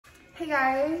Hey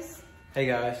guys. Hey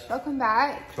guys. Welcome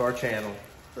back to our channel.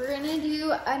 We're gonna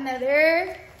do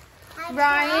another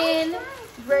Ryan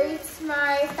rates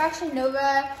my Fashion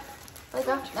Nova, like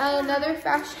another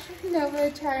Fashion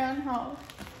Nova try on haul.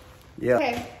 Yeah.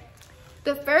 Okay.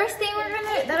 The first thing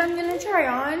that I'm gonna try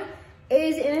on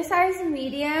is in a size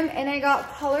medium, and I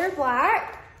got color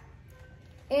black,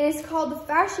 and it's called the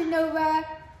Fashion Nova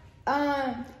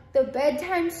the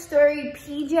Bedtime Story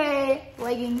PJ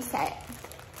legging set.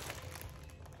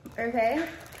 Okay.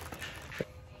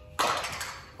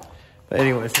 But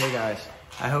anyways, hey guys,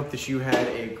 I hope that you had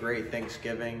a great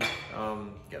Thanksgiving.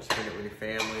 Got to spend it with your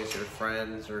families or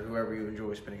friends or whoever you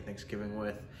enjoy spending Thanksgiving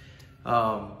with. You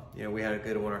know, we had a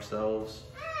good one ourselves,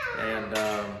 and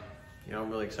you know, I'm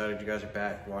really excited you guys are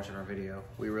back watching our video.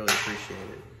 We really appreciate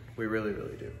it. We really,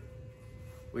 really do.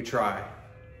 We try.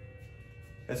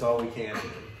 That's all we can do.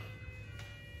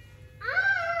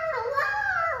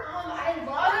 I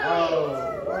love it.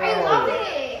 Oh, wow. I love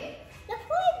it.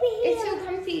 It's so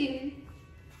comfy.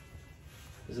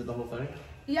 Is it the whole thing?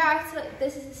 Yeah,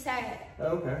 this is a set.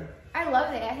 Okay. I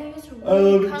love it. I think it's really I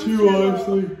love it too, comfortable.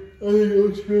 honestly. I think it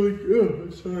looks really good.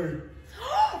 I'm sorry.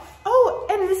 Oh,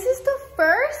 and this is the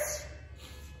first.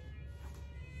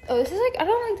 Oh, this is like, I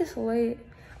don't like this light.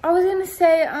 I was gonna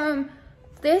say,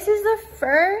 this is the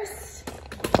first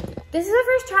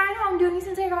try on haul I'm doing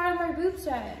since I got my boobs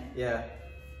done. Yeah.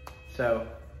 So,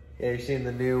 yeah, you're seeing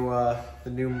the new,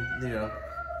 you know,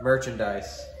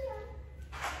 merchandise.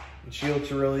 And she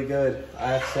looks really good.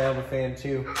 I have to say I'm a fan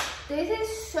too. This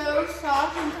is so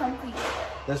soft and comfy.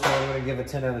 This one I'm gonna give a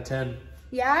 10 out of 10.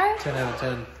 Yeah? 10 out of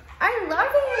 10. I love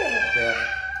it. Yeah,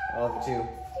 I love it too.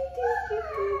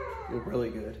 You look really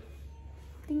good.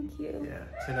 Thank you.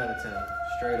 Yeah, 10 out of 10,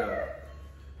 straight up.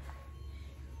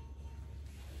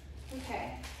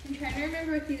 Okay, I'm trying to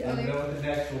remember what these Let me know other. what the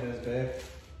next one is, babe.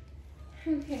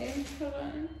 Okay, hold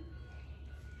on.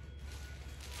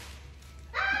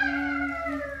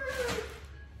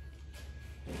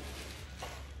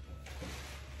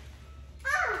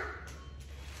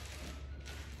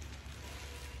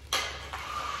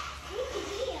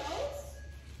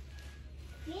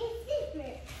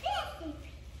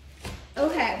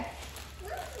 Okay,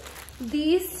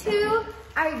 these two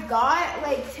I got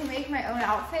like to make my own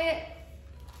outfit.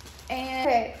 And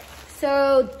okay,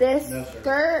 so this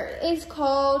skirt is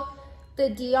called the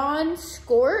Dion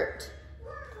Skort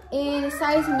in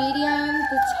size medium,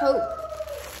 the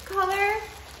taupe color.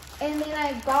 And then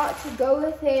I got to go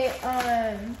with it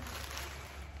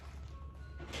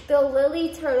the Lily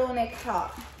turtleneck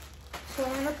top. So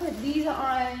I'm gonna put these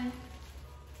on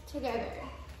together.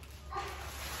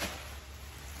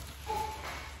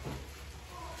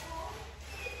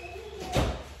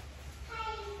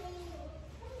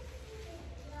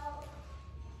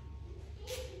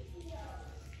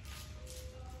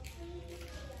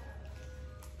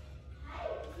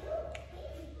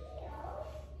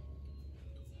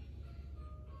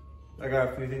 I got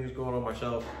a few things going on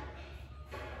myself.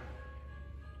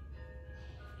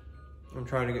 I'm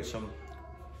trying to get some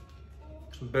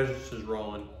businesses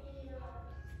rolling.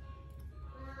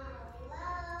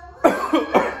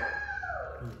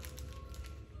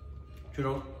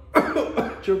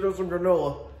 Choke on some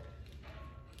granola.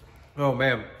 Oh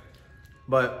man.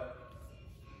 But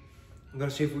I'm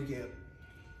gonna see if we can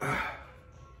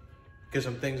get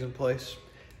some things in place.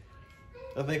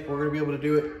 I think we're gonna be able to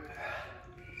do it.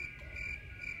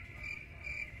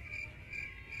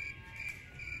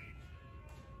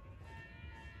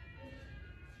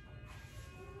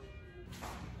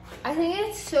 I think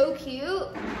it's so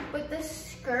cute, but the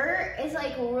skirt is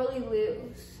like really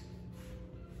loose.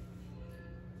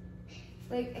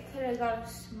 Like I could have got a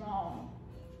small.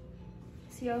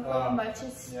 See how much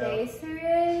space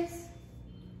there is?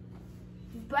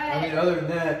 But I mean, other than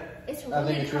that, it's really I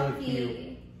think it's comfy. really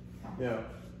cute. Yeah.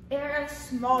 If I got a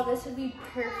small, this would be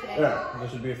perfect. Yeah,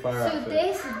 this would be a fire So outfit.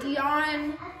 this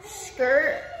Dion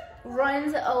skirt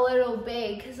runs a little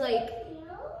big, because like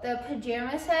the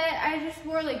pajama set I just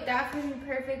wore, like that would be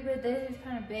perfect, but this is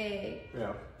kind of big.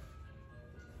 Yeah.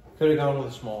 Could have gone with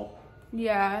a small.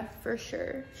 Yeah, for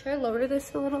sure. Should I lower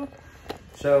this a little?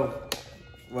 So,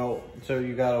 well, so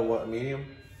you got a what, medium?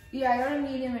 Yeah, I got a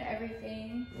medium and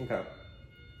everything. Okay.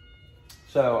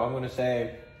 So I'm gonna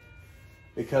say,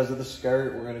 because of the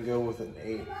skirt, we're gonna go with an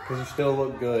 8, because you still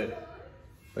look good,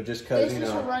 but just cause This you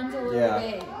just know, runs a little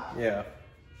big. yeah.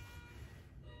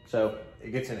 So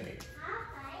it gets an 8.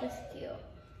 That's cute.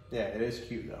 Yeah, it is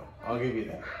cute though. I'll give you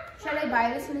that. Should I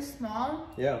buy this in a small?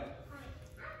 Yeah.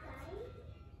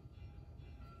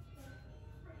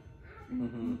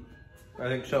 I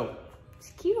think so. It's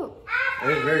cute. It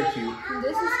is very cute. And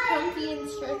this is comfy and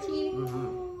stretchy.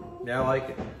 Mm-hmm. Yeah, I like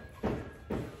it.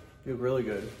 You look really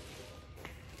good.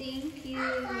 Thank you.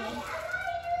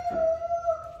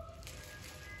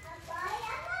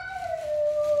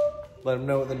 Let them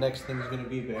know what the next thing's gonna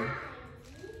be, babe.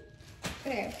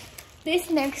 Okay.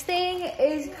 This next thing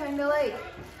is kind of like,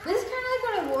 this is kind of like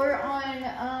what I wore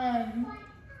on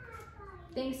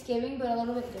Thanksgiving, but a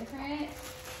little bit different.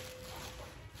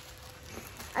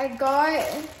 I got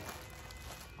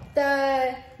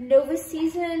the Nova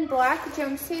Season black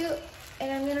jumpsuit, and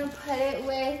I'm gonna put it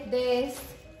with this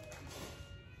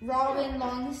Robin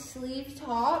long sleeve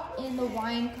top in the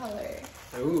wine color.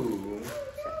 Ooh.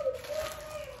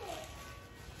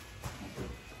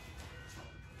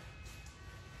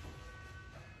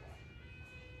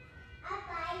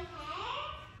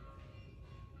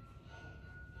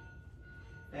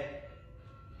 Hey.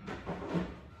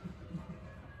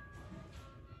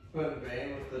 Put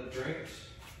Bane with the drinks.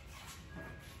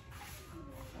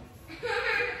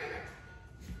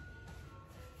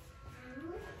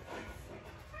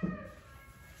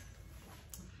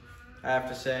 I have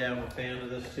to say I'm a fan of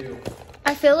this too.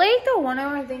 I feel like the one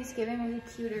on Thanksgiving was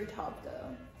a cuter top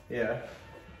though. Yeah.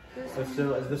 So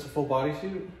still, is this a full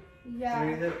bodysuit? Yeah.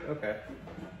 Underneath it? Okay.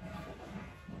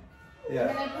 Yeah. And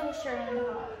then I put a shirt on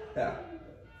top. Yeah.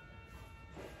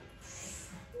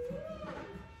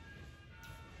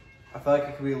 I feel like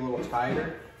it could be a little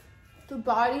tighter. The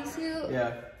bodysuit?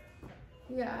 Yeah.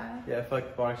 Yeah. Yeah, I feel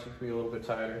like the bodysuit could be a little bit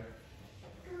tighter.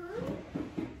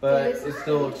 But it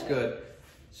still looks good.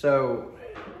 So,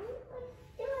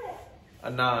 a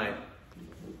 9.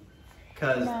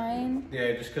 9?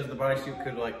 Yeah, just because the bodysuit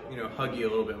could, like, you know, hug you a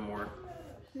little bit more.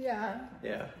 Yeah.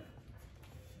 Yeah.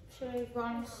 Should I have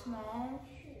gone small?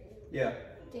 Yeah.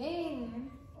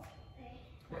 Dang.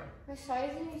 Yeah. The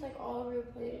sizing is like all over the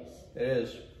place. It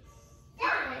is.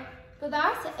 Okay. But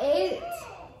that's it.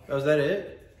 Oh, is that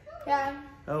it? Yeah.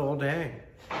 Oh, well, dang.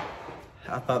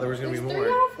 I thought there was going to be more.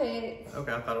 3 outfits.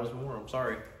 Okay, I thought it was more. I'm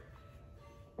sorry.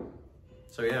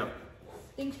 So, yeah.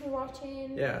 Thanks for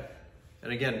watching. Yeah.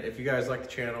 And again, if you guys like the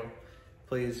channel,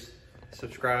 please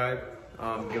subscribe.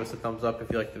 Give us a thumbs up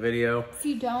if you like the video. If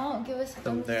you don't, give us a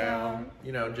thumbs down.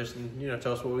 You know, just, you know,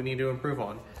 tell us what we need to improve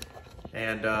on.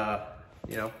 And,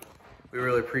 you know, we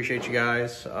really appreciate you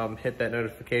guys. Hit that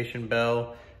notification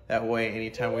bell. That way,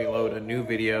 anytime we load a new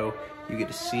video, you get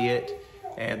to see it.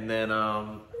 And then,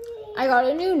 I got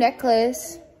a new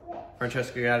necklace.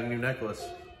 Francesca got a new necklace.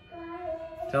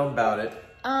 Tell them about it.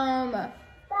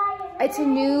 It's a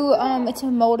new, it's a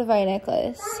Moldavite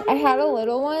necklace. I had a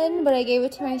little one, but I gave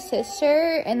it to my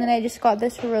sister, and then I just got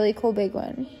this really cool big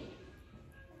one.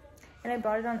 And I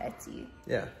bought it on Etsy.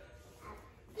 Yeah.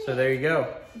 So there you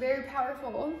go. Very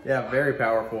powerful. Yeah, very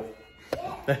powerful.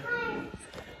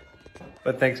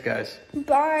 But thanks, guys.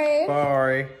 Bye.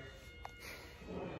 Bye.